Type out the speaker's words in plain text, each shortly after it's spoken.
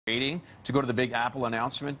waiting to go to the big Apple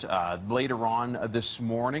announcement later on this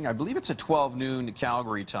morning. I believe it's at 12 noon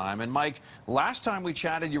Calgary time. And Mike, last time we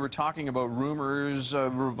chatted, you were talking about rumors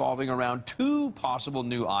revolving around 2 possible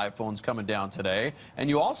new iPhones coming down today. And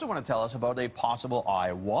you also want to tell us about a possible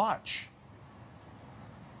iWatch.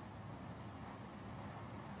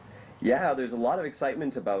 Yeah, there's a lot of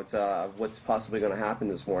excitement about what's possibly going to happen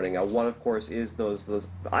this morning. One, of course, is those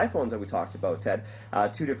iPhones that we talked about, Ted,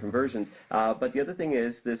 2 different versions. But the other thing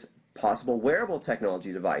is this possible wearable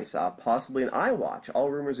technology device, possibly an iWatch. All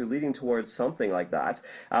rumors are leading towards something like that.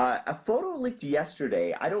 A photo leaked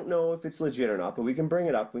yesterday. I don't know if it's legit or not, but we can bring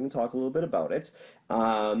it up. We can talk a little bit about it.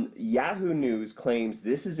 Yahoo News claims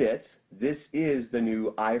this is it. This is the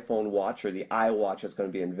new iPhone watch, or the iWatch that's going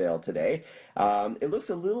to be unveiled today. It looks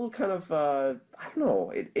a little kind of, I don't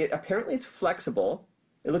know, apparently it's flexible.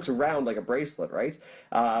 It looks round like a bracelet, right?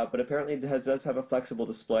 But apparently it does have a flexible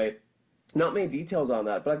display. Not many details on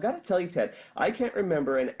that, but I've got to tell you, Ted, I can't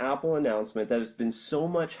remember an Apple announcement that has been so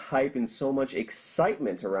much hype and so much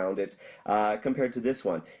excitement around it compared to this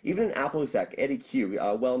one. Even an Apple exec, Eddie Q,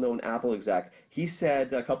 a well-known Apple exec, he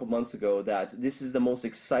said a couple months ago that this is the most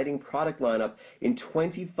exciting product lineup in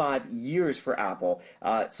 25 years for Apple.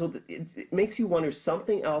 So it makes you wonder,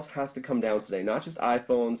 something else has to come down today, not just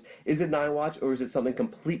iPhones. Is it an iWatch, or is it something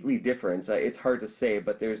completely different? It's hard to say,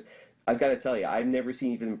 but I've got to tell you, I've never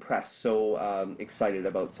seen even press so excited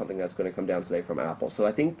about something that's going to come down today from Apple. So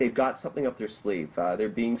I think they've got something up their sleeve. They're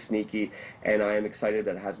being sneaky, and I am excited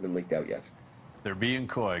that it hasn't been leaked out yet. They're being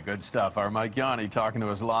coy. Good stuff. Our Mike Yanni talking to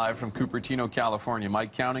us live from Cupertino, California.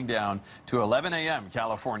 Mike, counting down to 11 a.m.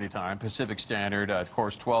 California time, Pacific Standard. Of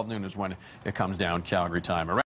course, 12 noon is when it comes down Calgary time.